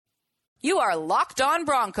You are Locked On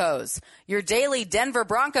Broncos, your daily Denver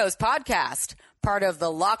Broncos podcast, part of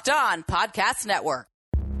the Locked On Podcast Network.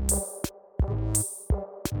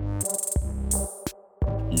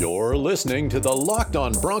 You're listening to the Locked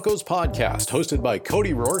On Broncos podcast, hosted by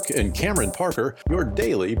Cody Rourke and Cameron Parker, your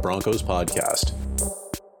daily Broncos podcast.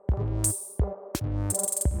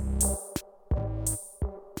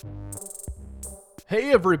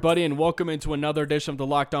 Hey everybody, and welcome into another edition of the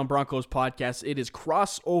Locked On Broncos podcast. It is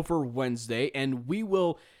Crossover Wednesday, and we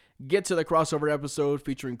will get to the crossover episode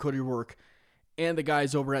featuring Cody Rourke and the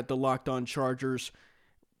guys over at the Locked On Chargers.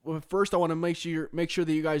 Well, first, I want to make sure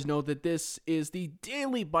that you guys know that this is the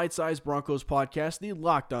daily bite-sized Broncos podcast, the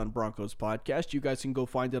Locked On Broncos podcast. You guys can go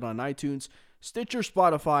find it on iTunes, Stitcher,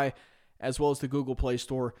 Spotify, as well as the Google Play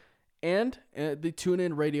Store, and the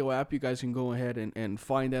TuneIn Radio app. You guys can go ahead and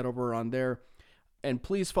find that over on there. And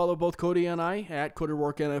please follow both Cody and I at Cody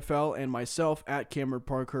Rourke NFL and myself at Cameron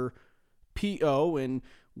Parker PO. And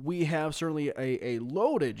we have certainly a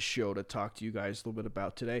loaded show to talk to you guys a little bit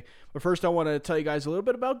about today. But first, I want to tell you guys a little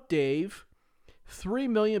bit about Dave. 3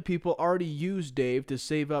 million people already use Dave to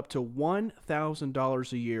save up to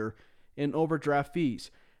 $1,000 a year in overdraft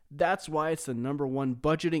fees. That's why it's the number one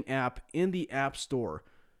budgeting app in the App Store.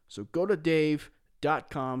 So go to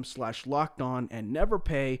dave.com/lockedon and never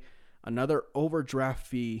pay another overdraft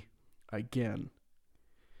fee again.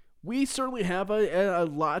 We certainly have a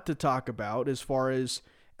lot to talk about as far as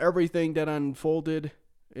everything that unfolded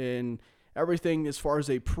and everything as far as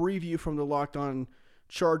a preview from the Locked On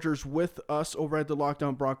Chargers with us over at the Locked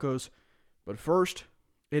On Broncos. But first,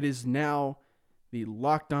 it is now the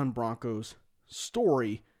Locked On Broncos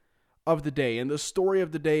story of the day. And the story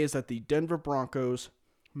of the day is that the Denver Broncos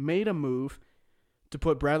made a move to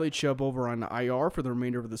put Bradley Chubb over on IR for the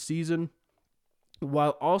remainder of the season,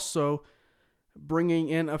 while also bringing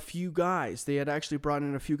in a few guys. They had actually brought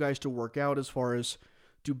in a few guys to work out as far as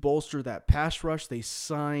to bolster that pass rush. They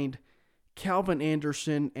signed Calvin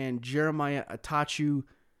Anderson and Jeremiah Attaochu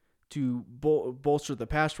to bolster the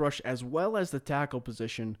pass rush as well as the tackle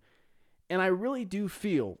position. And I really do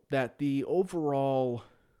feel that the overall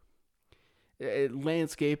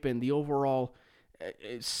landscape and the overall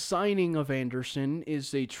signing of Anderson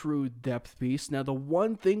is a true depth piece. Now, the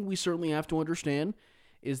one thing we certainly have to understand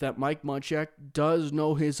is that Mike Munchak does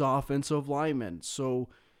know his offensive linemen. So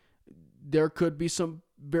there could be some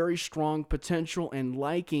very strong potential and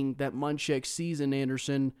liking that Munchak sees in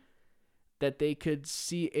Anderson, that they could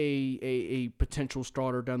see a potential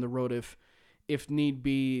starter down the road if need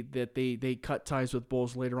be, that they cut ties with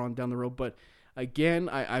Bowles later on down the road. But again,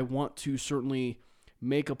 I want to certainly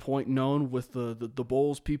make a point known with the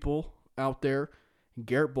Bowles people out there.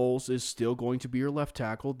 Garrett Bowles is still going to be your left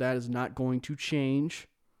tackle. That is not going to change.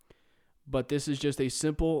 But this is just a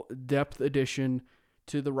simple depth addition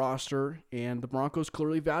to the roster, and the Broncos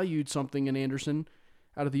clearly valued something in Anderson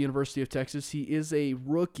out of the University of Texas. He is a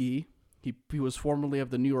rookie. He was formerly of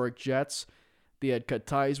the New York Jets. They had cut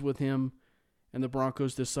ties with him, and the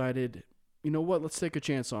Broncos decided, you know what, let's take a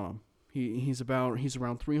chance on him. He's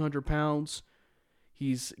around 300 pounds.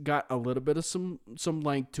 He's got a little bit of some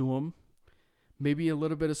length to him, maybe a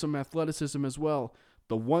little bit of some athleticism as well.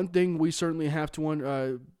 The one thing we certainly have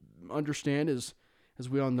to understand is, as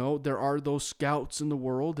we all know, there are those scouts in the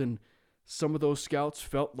world, and some of those scouts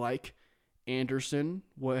felt like Anderson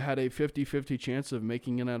had a 50-50 chance of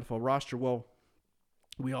making an NFL roster. Well,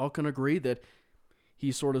 we all can agree that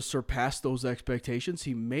he sort of surpassed those expectations.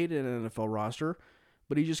 He made an NFL roster,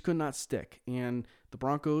 but he just could not stick. And the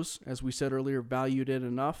Broncos, as we said earlier, valued it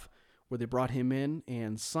enough where they brought him in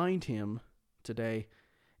and signed him today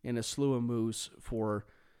in a slew of moves for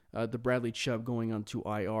the Bradley Chubb going on to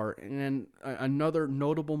IR. And then another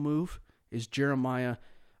notable move is Jeremiah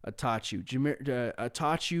Attaochu.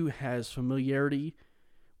 Attaochu has familiarity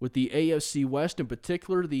with the AFC West, in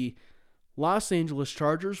particular the Los Angeles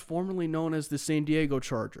Chargers, formerly known as the San Diego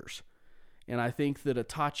Chargers. And I think that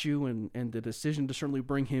Attaochu and the decision to certainly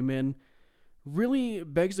bring him in really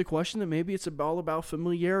begs the question that maybe it's all about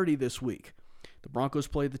familiarity this week. The Broncos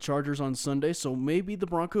play the Chargers on Sunday, so maybe the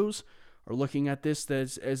Broncos are looking at this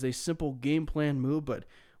as a simple game plan move, but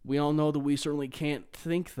we all know that we certainly can't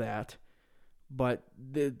think that. But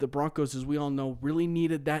the Broncos, as we all know, really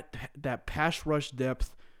needed that pass rush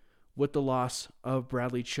depth with the loss of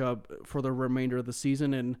Bradley Chubb for the remainder of the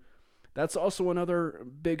season. And that's also another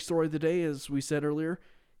big story of the day, as we said earlier.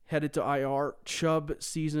 Headed to IR. Chubb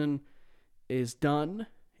season is done,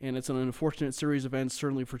 and it's an unfortunate series of events,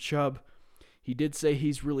 certainly for Chubb. He did say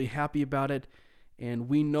he's really happy about it, and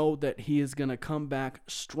we know that he is going to come back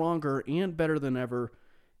stronger and better than ever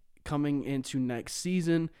coming into next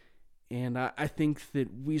season. And I think that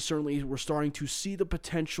we certainly were starting to see the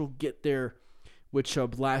potential get there with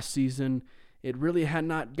Chubb last season. It really had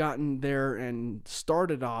not gotten there and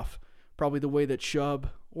started off probably the way that Chubb,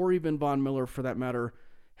 or even Von Miller for that matter,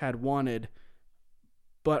 had wanted.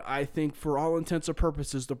 But I think for all intents and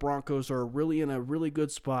purposes, the Broncos are really in a really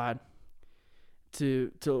good spot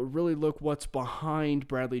to really look what's behind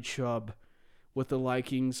Bradley Chubb with the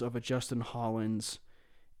likings of a Justin Hollins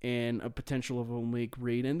and a potential of a Malik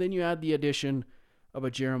Reed. And then you add the addition of a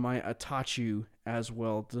Jeremiah Attaochu as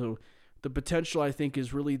well. So the potential, I think,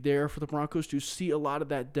 is really there for the Broncos to see a lot of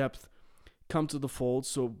that depth come to the fold.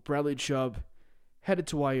 So Bradley Chubb headed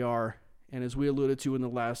to IR, and as we alluded to in the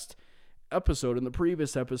last episode, in the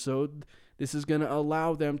previous episode, this is going to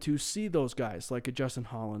allow them to see those guys like a Justin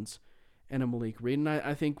Hollins and a Malik Reed. And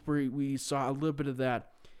I think we saw a little bit of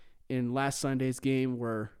that in last Sunday's game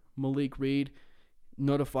where Malik Reed,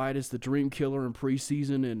 notified as the dream killer in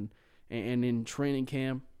preseason and in training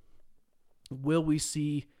camp. Will we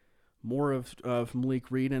see more of Malik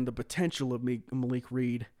Reed and the potential of Malik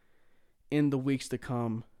Reed in the weeks to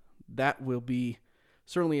come? That will be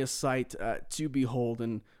certainly a sight to behold,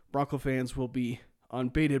 and Bronco fans will be on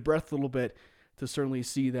bated breath a little bit to certainly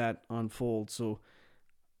see that unfold. So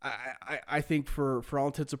I think for all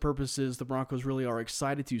intents and purposes, the Broncos really are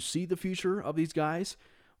excited to see the future of these guys,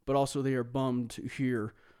 but also they are bummed to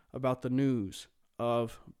hear about the news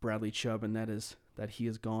of Bradley Chubb, and that is that he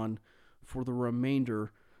is gone for the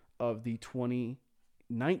remainder of the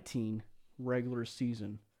 2019 regular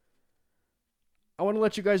season. I want to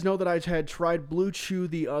let you guys know that I had tried Blue Chew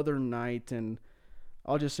the other night, and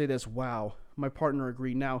I'll just say this, wow, my partner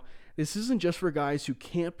agreed. Now, this isn't just for guys who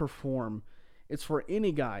can't perform. It's for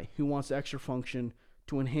any guy who wants extra function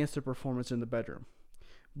to enhance their performance in the bedroom.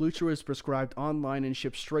 Blue Chew is prescribed online and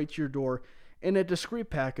shipped straight to your door in a discreet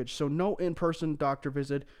package, so no in-person doctor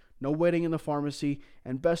visit, no waiting in the pharmacy,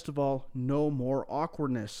 and best of all, no more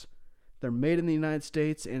awkwardness. They're made in the United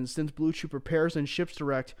States, and since Blue Chew prepares and ships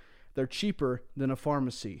direct, they're cheaper than a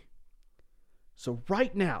pharmacy. So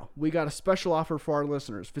right now, we got a special offer for our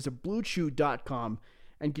listeners. Visit BlueChew.com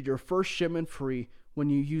and get your first shipment free when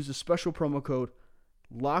you use the special promo code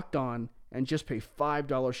LOCKEDON and just pay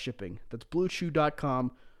 $5 shipping. That's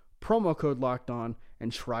BlueChew.com, promo code LOCKEDON,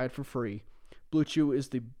 and try it for free. Blue Chew is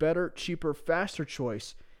the better, cheaper, faster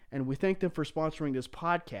choice, and we thank them for sponsoring this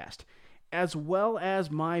podcast, as well as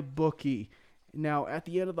MyBookie. Now, at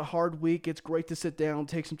the end of the hard week, it's great to sit down,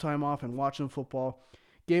 take some time off, and watch some football.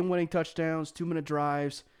 Game-winning touchdowns, 2-minute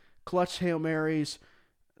drives, clutch Hail Marys,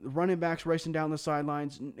 running backs racing down the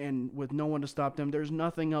sidelines and with no one to stop them. There's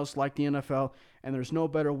nothing else like the NFL, and there's no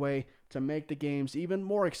better way to make the games even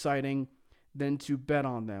more exciting than to bet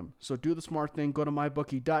on them. So do the smart thing. Go to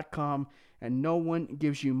MyBookie.com, and no one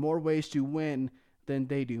gives you more ways to win than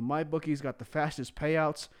they do. MyBookie's got the fastest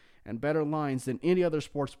payouts and better lines than any other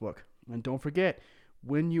sportsbook. And don't forget,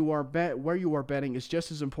 where you are betting is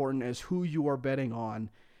just as important as who you are betting on.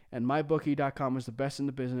 And MyBookie.com is the best in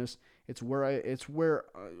the business. It's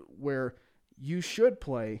where you should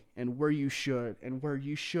play and where you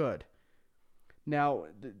should. Now,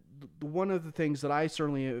 one of the things that I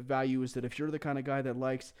certainly value is that if you're the kind of guy that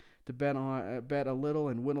likes to bet a little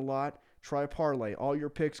and win a lot, try a parlay. All your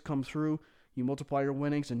picks come through. You multiply your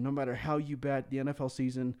winnings, and no matter how you bet, the NFL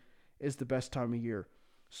season is the best time of year.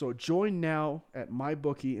 So join now at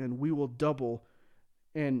MyBookie, and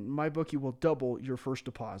MyBookie will double your first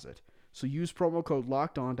deposit. So use promo code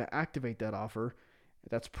LOCKEDON to activate that offer.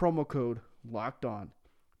 That's promo code LOCKEDON.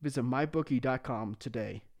 Visit MyBookie.com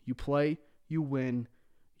today. You play, you win,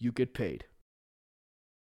 you get paid.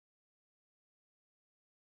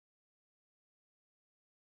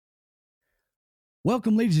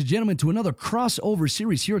 Welcome, ladies and gentlemen, to another crossover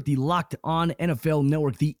series here at the Locked On NFL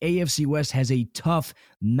Network. The AFC West has a tough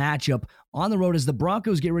matchup on the road as the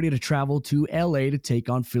Broncos get ready to travel to LA to take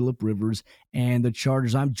on Phillip Rivers and the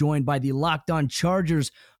Chargers. I'm joined by the Locked On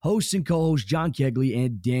Chargers host and co-host John Kegley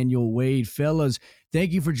and Daniel Wade. Fellas,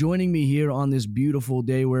 thank you for joining me here on this beautiful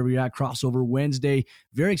day wherever you're at, Crossover Wednesday.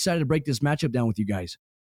 Very excited to break this matchup down with you guys.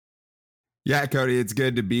 Yeah, Cody, it's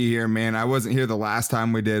good to be here, man. I wasn't here the last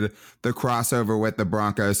time we did the crossover with the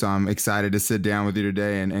Broncos, so I'm excited to sit down with you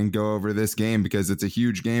today and go over this game because it's a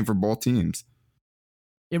huge game for both teams.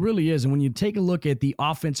 It really is. And when you take a look at the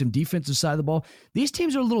offensive and defensive side of the ball, these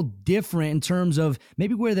teams are a little different in terms of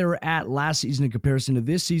maybe where they were at last season in comparison to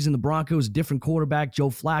this season. The Broncos, different quarterback, Joe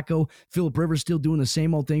Flacco. Phillip Rivers still doing the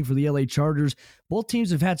same old thing for the LA Chargers. both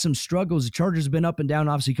teams have had some struggles. The Chargers have been up and down,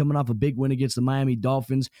 obviously coming off a big win against the Miami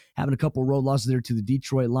Dolphins, having a couple road losses there to the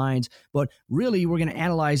Detroit Lions. But really, we're going to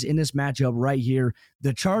analyze in this matchup right here.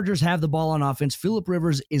 The Chargers have the ball on offense. Phillip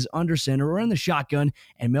Rivers is under center or in the shotgun,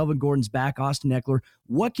 and Melvin Gordon's back, Austin Ekeler.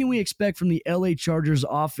 What can we expect from the LA Chargers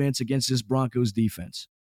offense against this Broncos defense?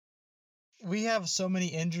 We have so many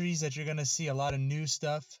injuries that you're going to see a lot of new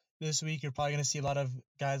stuff this week. You're probably going to see a lot of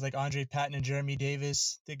guys like Andre Patton and Jeremy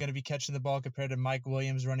Davis. They're going to be catching the ball compared to Mike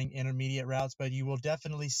Williams running intermediate routes, but you will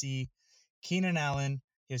definitely see Keenan Allen,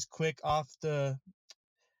 his quick off the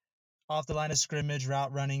line of scrimmage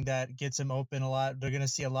route running that gets him open a lot. They're going to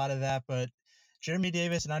see a lot of that, but Jeremy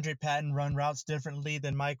Davis and Andre Patton run routes differently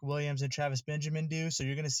than Mike Williams and Travis Benjamin do, so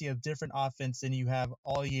you're going to see a different offense than you have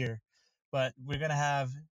all year. But we're going to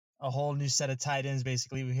have a whole new set of tight ends,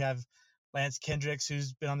 basically. We have Lance Kendricks,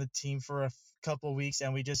 who's been on the team for a couple of weeks,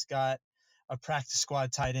 and we just got a practice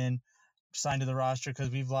squad tight end signed to the roster because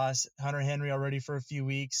we've lost Hunter Henry already for a few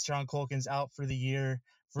weeks. John Colkin's out for the year.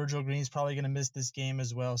 Virgil Green's probably going to miss this game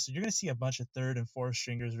as well. So you're going to see a bunch of third and fourth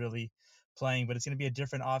stringers really playing, but it's going to be a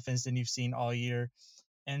different offense than you've seen all year.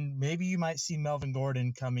 And maybe you might see Melvin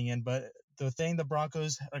Gordon coming in, but the thing the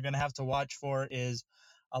Broncos are going to have to watch for is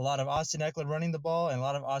a lot of Austin Ekeler running the ball and a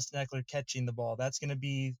lot of Austin Ekeler catching the ball. That's going to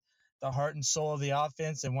be the heart and soul of the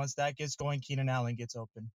offense, and once that gets going, Keenan Allen gets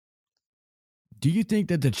open. Do you think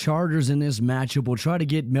that the Chargers in this matchup will try to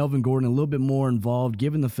get Melvin Gordon a little bit more involved,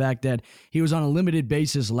 given the fact that he was on a limited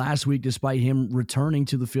basis last week despite him returning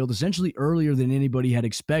to the field essentially earlier than anybody had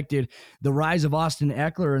expected? The rise of Austin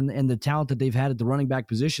Ekeler and the talent that they've had at the running back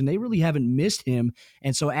position, they really haven't missed him,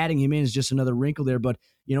 and so adding him in is just another wrinkle there. But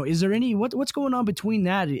is there any what's going on between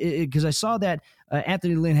that? Because I saw that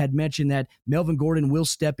Anthony Lynn had mentioned that Melvin Gordon will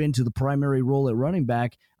step into the primary role at running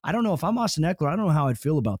back. I don't know if I'm Austin Ekeler. I don't know how I'd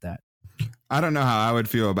feel about that. I don't know how I would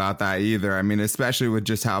feel about that either. I mean, especially with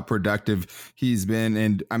just how productive he's been,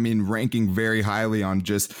 and I mean, ranking very highly on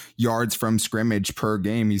just yards from scrimmage per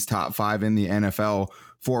game. He's top 5 in the NFL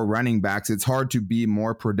for running backs. It's hard to be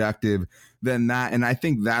more productive than that. And I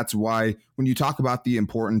think that's why when you talk about the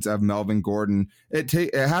importance of Melvin Gordon,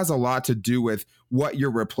 it has a lot to do with what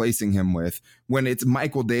you're replacing him with. When it's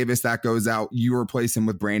Michael Davis that goes out, you replace him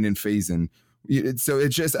with Brandon Faison. So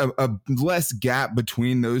it's just a less gap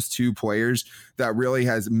between those two players that really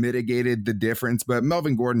has mitigated the difference. But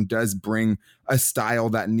Melvin Gordon does bring a style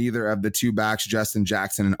that neither of the two backs, Justin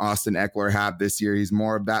Jackson and Austin Ekeler, have this year. He's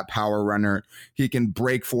more of that power runner. He can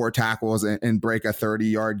break 4 tackles and break a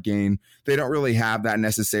 30-yard gain. They don't really have that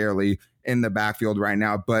necessarily in the backfield right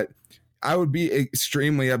now, but I would be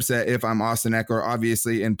extremely upset if I'm Austin Ekeler.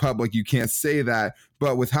 Obviously, in public, you can't say that,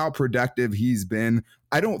 but with how productive he's been,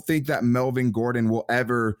 I don't think that Melvin Gordon will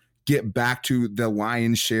ever get back to the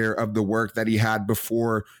lion's share of the work that he had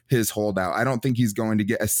before his holdout. I don't think he's going to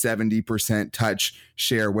get a 70% touch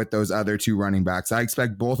share with those other two running backs. I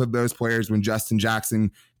expect both of those players, when Justin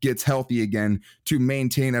Jackson gets healthy again, to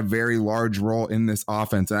maintain a very large role in this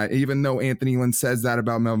offense. And even though Anthony Lynn says that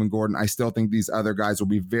about Melvin Gordon, I still think these other guys will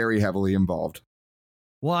be very heavily involved.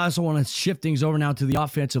 Well, I also want to shift things over now to the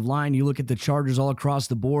offensive line. You look at the Chargers all across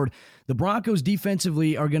the board. The Broncos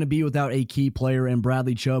defensively are going to be without a key player in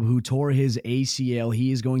Bradley Chubb, who tore his ACL.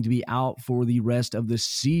 He is going to be out for the rest of the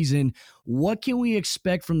season. What can we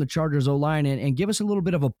expect from the Chargers O-line? And give us a little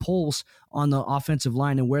bit of a pulse on the offensive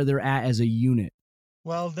line and where they're at as a unit.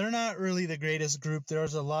 Well, they're not really the greatest group.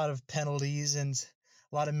 There's a lot of penalties and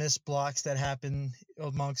a lot of missed blocks that happen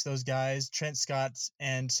amongst those guys. Trent Scott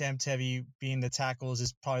and Sam Tevi being the tackles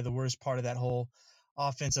is probably the worst part of that whole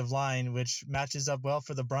offensive line, which matches up well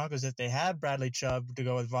for the Broncos. If they had Bradley Chubb to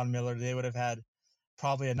go with Von Miller, they would have had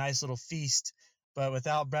probably a nice little feast. But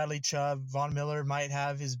without Bradley Chubb, Von Miller might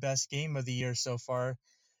have his best game of the year so far.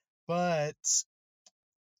 But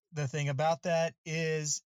the thing about that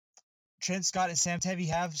is Trent Scott and Sam Tevi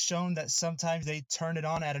have shown that sometimes they turn it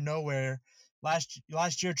on out of nowhere.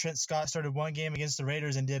 Last year, Trent Scott started one game against the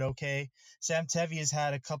Raiders and did okay. Sam Tevi has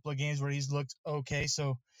had a couple of games where he's looked okay.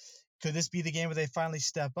 So could this be the game where they finally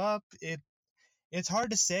step up? It's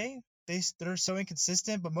hard to say. They're so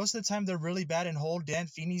inconsistent, but most of the time they're really bad in hold. Dan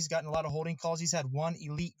Feeney's gotten a lot of holding calls. He's had one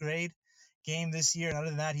elite grade game this year, and other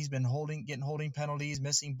than that, he's been getting holding penalties,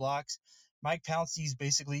 missing blocks. Mike Pouncey's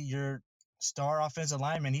basically your star offensive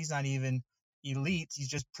lineman. He's not even elite. He's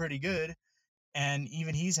just pretty good. And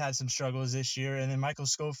even he's had some struggles this year. And then Michael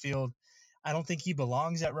Schofield, I don't think he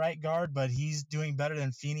belongs at right guard, but he's doing better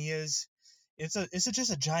than Feeney is. It's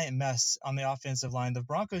just a giant mess on the offensive line. The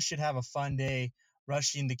Broncos should have a fun day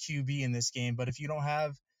rushing the QB in this game. But if you don't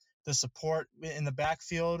have the support in the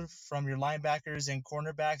backfield from your linebackers and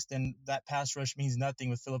cornerbacks, then that pass rush means nothing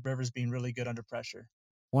with Phillip Rivers being really good under pressure.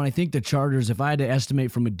 Well, I think the Chargers, if I had to estimate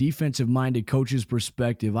from a defensive-minded coach's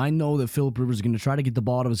perspective, I know that Phillip Rivers is going to try to get the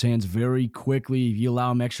ball out of his hands very quickly. If you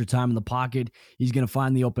allow him extra time in the pocket, he's going to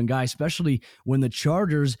find the open guy, especially when the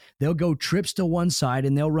Chargers, they'll go trips to one side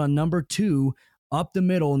and they'll run number 2 up the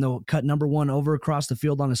middle, and they'll cut number 1 over across the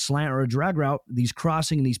field on a slant or a drag route. These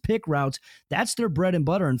crossing and these pick routes, that's their bread and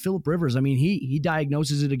butter. And Phillip Rivers, I mean, he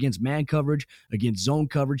diagnoses it against man coverage, against zone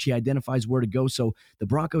coverage. He identifies where to go. So the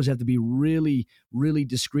Broncos have to be really, really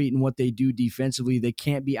discreet in what they do defensively. They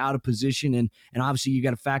can't be out of position. And obviously you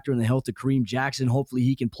got to factor in the health of Kareem Jackson. Hopefully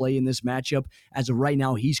he can play in this matchup. As of right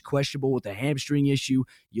now, he's questionable with a hamstring issue.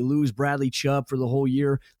 You lose Bradley Chubb for the whole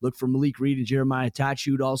year. Look for Malik Reed and Jeremiah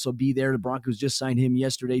Tachu to also be there. The Broncos just signed him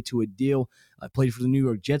yesterday to a deal. Played for the New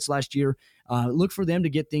York Jets last year. Look for them to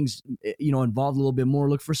get things, involved a little bit more.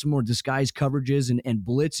 Look for some more disguised coverages and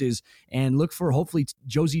blitzes, and look for hopefully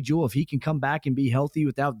Josie Jewell, if he can come back and be healthy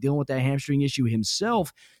without dealing with that hamstring issue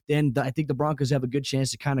himself, then I think the Broncos have a good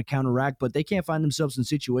chance to kind of counteract, but they can't find themselves in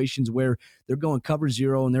situations where they're going cover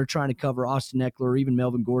 0 and they're trying to cover Austin Eckler or even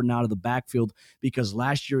Melvin Gordon out of the backfield, because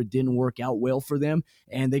last year it didn't work out well for them,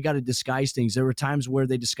 and they got to disguise things. There were times where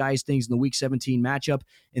they disguised things in the Week 17 matchup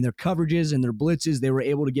in their coverages and their blitzes. They were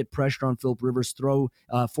able to get pressure on Phillip Rivers,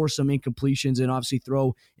 force some incompletions, and obviously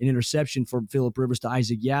throw an interception for Phillip Rivers to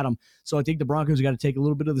Isaac Yiadom. So I think the Broncos got to take a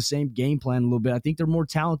little bit of the same game plan a little bit. I think they're more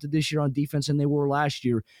talented this year on defense than they were last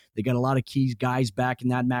year. They got a lot of key guys back in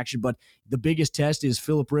that action, but the biggest test is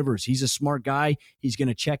Phillip Rivers. He's a smart guy. He's going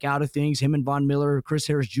to check out of things. Him and Von Miller, Chris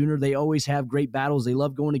Harris Jr., they always have great battles. They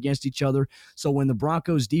love going against each other. So when the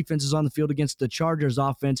Broncos defense is on the field against the Chargers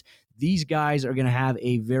offense, these guys are going to have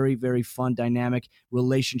a very, very fun, dynamic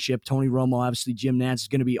relationship. Tony Romo, obviously Jim Nantz is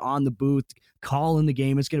going to be on the booth, calling the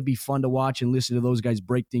game. It's going to be fun to watch and listen to those guys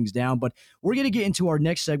break things down. But we're going to get into our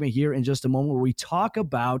next segment here in just a moment, where we talk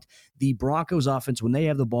about the Broncos offense when they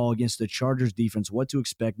have the ball against the Chargers defense, what to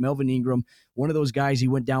expect. Melvin Ingram, one of those guys, he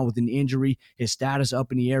went down with an injury, his status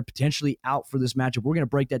up in the air, potentially out for this matchup. We're going to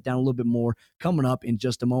break that down a little bit more coming up in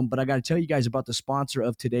just a moment. But I got to tell you guys about the sponsor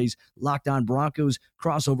of today's Locked On Broncos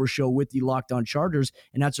crossover show with the Locked On Chargers,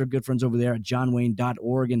 and that's our good friends over there at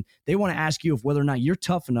johnwayne.org. And they want to ask you if whether or not you're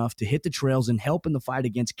tough enough to hit the trails and help in the fight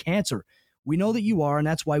against cancer. We know that you are, and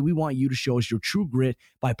that's why we want you to show us your true grit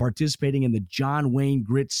by participating in the John Wayne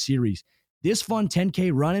Grit Series. This fun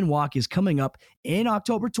 10K run and walk is coming up in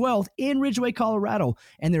October 12th in Ridgeway, Colorado,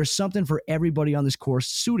 and there's something for everybody on this course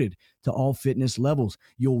suited to all fitness levels.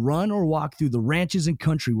 You'll run or walk through the ranches and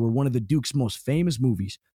country where one of the Duke's most famous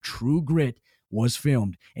movies, True Grit, was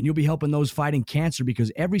filmed, and you'll be helping those fighting cancer,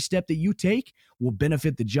 because every step that you take will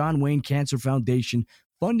benefit the John Wayne Cancer Foundation,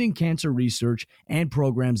 funding cancer research and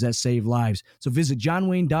programs that save lives. So visit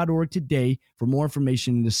johnwayne.org today for more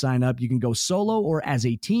information and to sign up. You can go solo or as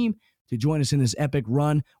a team to join us in this epic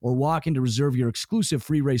run, or walk in to reserve your exclusive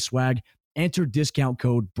free race swag. Enter discount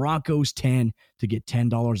code Broncos10 to get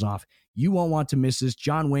 $10 off. You won't want to miss this.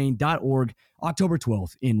 johnwayne.org, October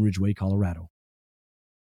 12th in Ridgeway, Colorado.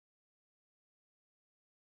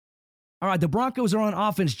 All right, the Broncos are on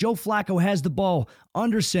offense. Joe Flacco has the ball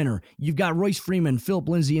under center. You've got Royce Freeman, Phillip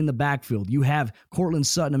Lindsay in the backfield. You have Cortland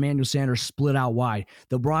Sutton, Emmanuel Sanders split out wide.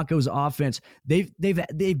 The Broncos offense, they've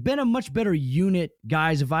been a much better unit,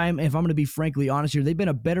 guys. If I'm going to be frankly honest here, they've been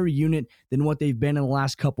a better unit than what they've been in the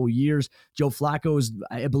last couple of years. Joe Flacco is,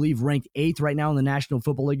 I believe, ranked 8th right now in the National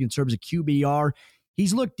Football League in terms of QBR.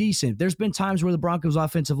 He's looked decent. There's been times where the Broncos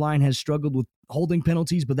offensive line has struggled with holding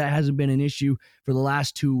penalties, but that hasn't been an issue for the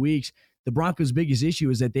last 2 weeks. The Broncos' biggest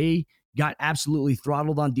issue is that they got absolutely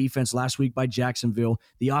throttled on defense last week by Jacksonville.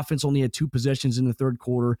 The offense only had 2 possessions in the third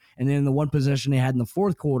quarter, and then in the 1 possession they had in the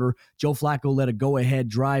fourth quarter, Joe Flacco led a go-ahead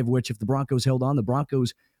drive, which if the Broncos held on, the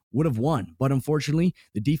Broncos would have won. But unfortunately,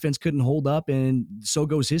 the defense couldn't hold up, and so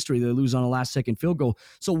goes history. They lose on a last-second field goal.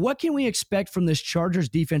 So what can we expect from this Chargers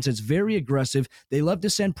defense? It's very aggressive. They love to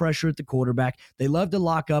send pressure at the quarterback. They love to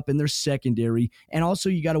lock up in their secondary. And also,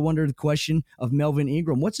 you got to wonder the question of Melvin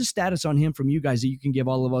Ingram. What's the status on him from you guys that you can give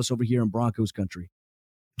all of us over here in Broncos country?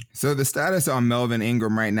 So the status on Melvin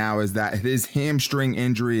Ingram right now is that his hamstring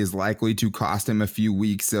injury is likely to cost him a few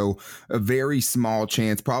weeks. So a very small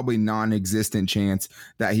chance, probably non-existent chance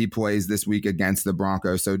that he plays this week against the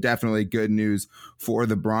Broncos. So definitely good news for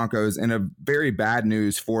the Broncos, and a very bad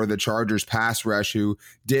news for the Chargers pass rush, who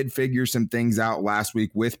did figure some things out last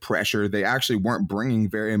week with pressure. They actually weren't bringing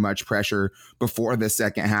very much pressure before the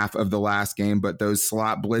second half of the last game, but those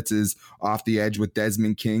slot blitzes off the edge with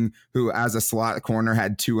Desmond King, who as a slot corner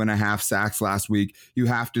had 2.5 sacks last week. You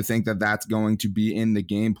have to think that that's going to be in the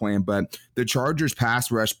game plan. But the Chargers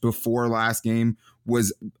pass rush before last game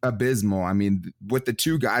was abysmal. I mean, with the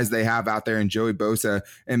two guys they have out there in Joey Bosa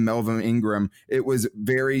and Melvin Ingram, it was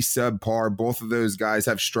very subpar. Both of those guys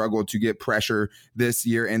have struggled to get pressure this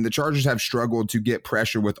year, and the Chargers have struggled to get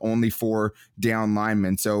pressure with only 4 down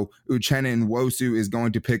linemen. So Uchenna Nwosu is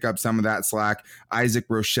going to pick up some of that slack. Isaac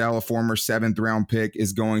Rochelle, a former 7th round pick,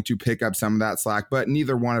 is going to pick up some of that slack, but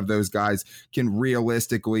neither one of those guys can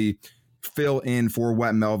realistically fill in for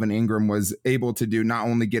what Melvin Ingram was able to do, not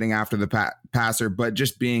only getting after the passer, but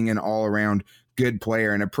just being an all-around good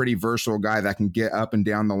player and a pretty versatile guy that can get up and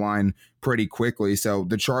down the line pretty quickly. So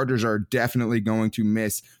the Chargers are definitely going to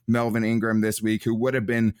miss Melvin Ingram this week, who would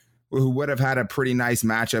have had a pretty nice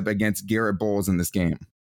matchup against Garrett Bowles in this game.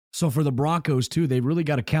 So for the Broncos, too, they really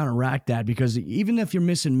got to counteract that, because even if you're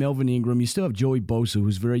missing Melvin Ingram, you still have Joey Bosa,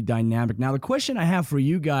 who's very dynamic. Now, the question I have for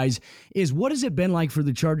you guys is, what has it been like for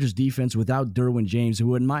the Chargers defense without Derwin James,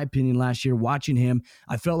 who, in my opinion, last year, watching him,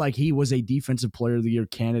 I felt like he was a Defensive Player of the Year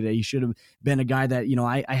candidate. He should have been a guy that,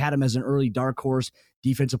 I had him as an early dark horse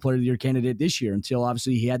Defensive Player of the Year candidate this year, until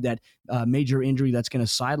obviously he had that major injury that's going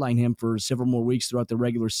to sideline him for several more weeks throughout the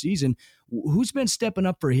regular season. Who's been stepping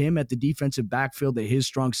up for him at the defensive backfield, at his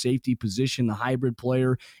strong safety position, the hybrid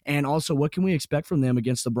player, and also what can we expect from them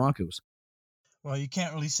against the Broncos? Well, you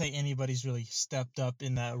can't really say anybody's really stepped up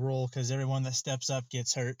in that role, because everyone that steps up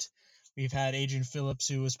gets hurt. We've had Adrian Phillips,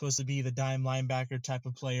 who was supposed to be the dime linebacker type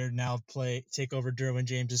of player, now take over Derwin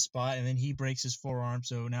James' spot, and then he breaks his forearm,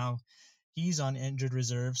 so now he's on injured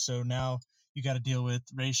reserve. So now you got to deal with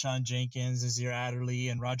Rayshawn Jenkins, Nazir Adderley,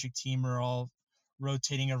 and Roderick Teamer all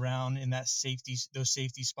rotating around in those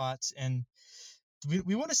safety spots. And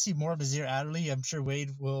we want to see more of Nazir Adderley. I'm sure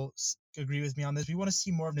Wade will agree with me on this. We want to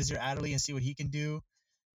see more of Nazir Adderley and see what he can do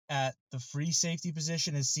at the free safety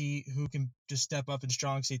position, and see who can just step up in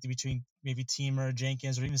strong safety between maybe Teamer,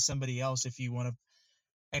 Jenkins, or even somebody else if you want to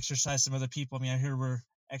exercise some other people. I mean, I hear we're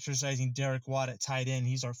exercising Derek Watt at tight end.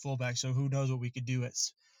 He's our fullback, so who knows what we could do at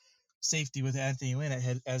safety with Anthony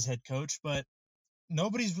Lynn as head coach. But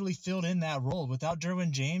nobody's really filled in that role. Without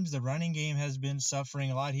Derwin James, the running game has been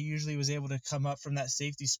suffering a lot. He usually was able to come up from that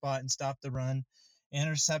safety spot and stop the run.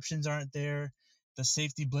 Interceptions aren't there. The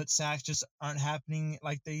safety blitz sacks just aren't happening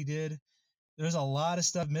like they did. There's a lot of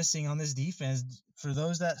stuff missing on this defense. For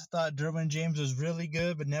those that thought Derwin James was really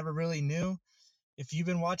good but never really knew, if you've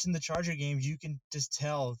been watching the Charger games, you can just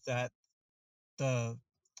tell that the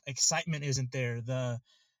excitement isn't there.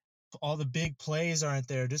 All the big plays aren't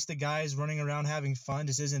there. Just the guys running around having fun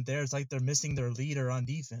just isn't there. It's like they're missing their leader on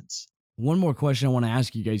defense. One more question I want to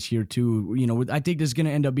ask you guys here, too. I think this is going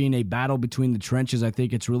to end up being a battle between the trenches. I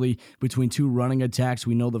think it's really between two running attacks.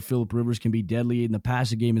 We know that Phillip Rivers can be deadly in the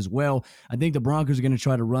passing game as well. I think the Broncos are going to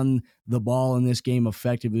try to run the ball in this game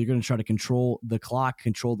effectively. They're going to try to control the clock,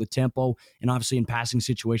 control the tempo, and obviously in passing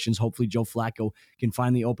situations, hopefully Joe Flacco can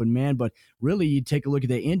find the open man. But really, you take a look at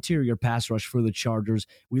the interior pass rush for the Chargers.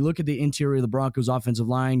 We look at the interior of the Broncos offensive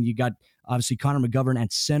line. You got obviously Connor McGovern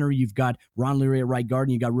at center. You've got Ron Leary at right guard,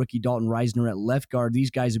 and you got rookie Dalton Reisner at left guard.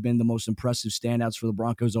 These guys have been the most impressive standouts for the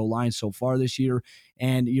Broncos O-line so far this year.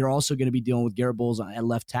 And you're also going to be dealing with Garrett Bowles at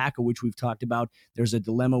left tackle, which we've talked about. There's a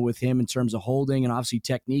dilemma with him in terms of holding and obviously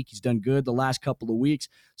technique. He's done good the last couple of weeks,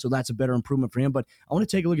 so that's a better improvement for him. But I want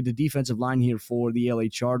to take a look at the defensive line here for the LA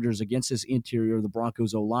Chargers against this interior of the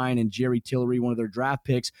Broncos O-line, and Jerry Tillery, one of their draft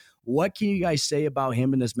picks. What can you guys say about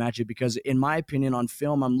him in this matchup? Because in my opinion, on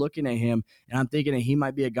film, I'm looking at him and I'm thinking that he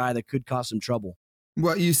might be a guy that could cause some trouble.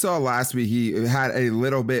 Well, you saw last week he had a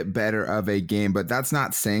little bit better of a game, but that's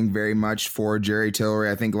not saying very much for Jerry Tillery.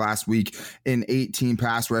 I think last week in 18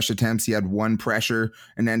 pass rush attempts, he had 1 pressure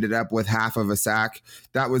and ended up with half of a sack.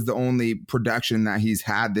 That was the only production that he's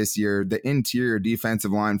had this year. The interior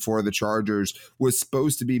defensive line for the Chargers was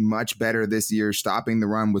supposed to be much better this year, stopping the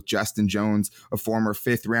run with Justin Jones, a former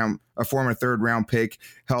 3rd-round pick,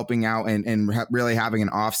 helping out and really having an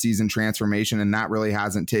offseason transformation, and that really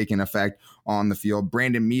hasn't taken effect on the field.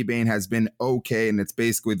 Brandon Mebane has been okay, and it's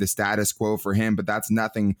basically the status quo for him, but that's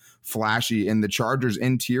nothing flashy. And the Chargers'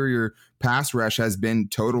 interior pass rush has been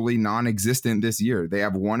totally non-existent this year. They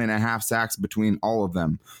have 1.5 sacks between all of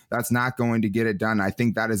them. That's not going to get it done. I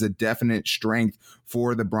think that is a definite strength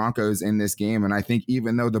for the Broncos in this game. And I think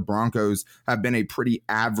even though the Broncos have been a pretty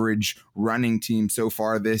average running team so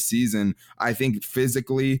far this season, I think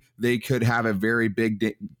physically they could have a very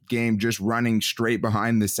big game just running straight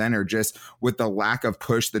behind the center, just with the lack of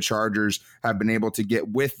push the Chargers have been able to get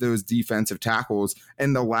with those defensive tackles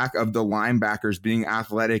and the lack of the linebackers being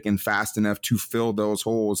athletic and fast fast enough to fill those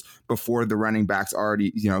holes before the running backs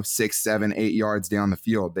already, 6, 7, 8 yards down the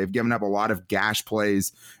field. They've given up a lot of gash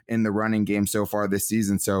plays in the running game so far this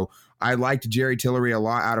season. So I liked Jerry Tillery a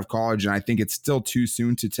lot out of college, and I think it's still too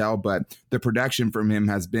soon to tell, but the production from him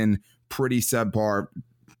has been pretty subpar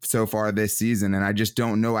so far this season. And I just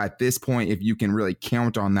don't know at this point if you can really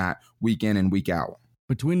count on that week in and week out.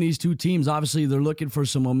 Between these two teams, obviously they're looking for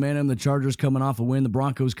some momentum. The Chargers coming off a win, the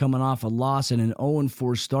Broncos coming off a loss, and an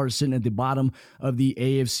 0-4 start, sitting at the bottom of the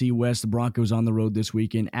AFC West. The Broncos on the road this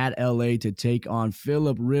weekend at LA to take on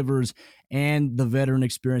Phillip Rivers and the veteran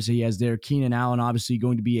experience that he has there. Keenan Allen obviously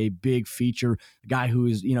going to be a big feature, a guy who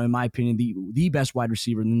is, in my opinion, the best wide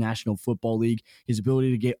receiver in the National Football League. His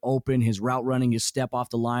ability to get open, his route running, his step off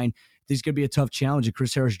the line. This is going to be a tough challenge. And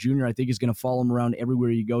Chris Harris Jr., I think, is going to follow him around everywhere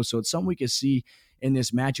you go. So it's something we can see in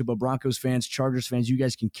this matchup. But Broncos fans, Chargers fans, you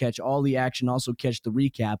guys can catch all the action, also catch the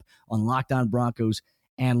recap on Locked On Broncos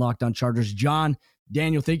and Locked On Chargers. John,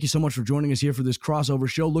 Daniel, thank you so much for joining us here for this crossover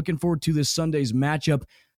show. Looking forward to this Sunday's matchup.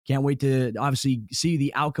 Can't wait to obviously see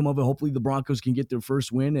the outcome of it. Hopefully the Broncos can get their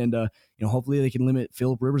first win, and hopefully they can limit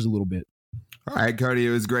Phillip Rivers a little bit. All right, Cody,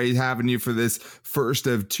 it was great having you for this first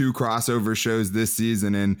of 2 crossover shows this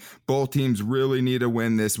season, and both teams really need a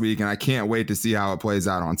win this week, and I can't wait to see how it plays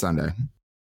out on Sunday.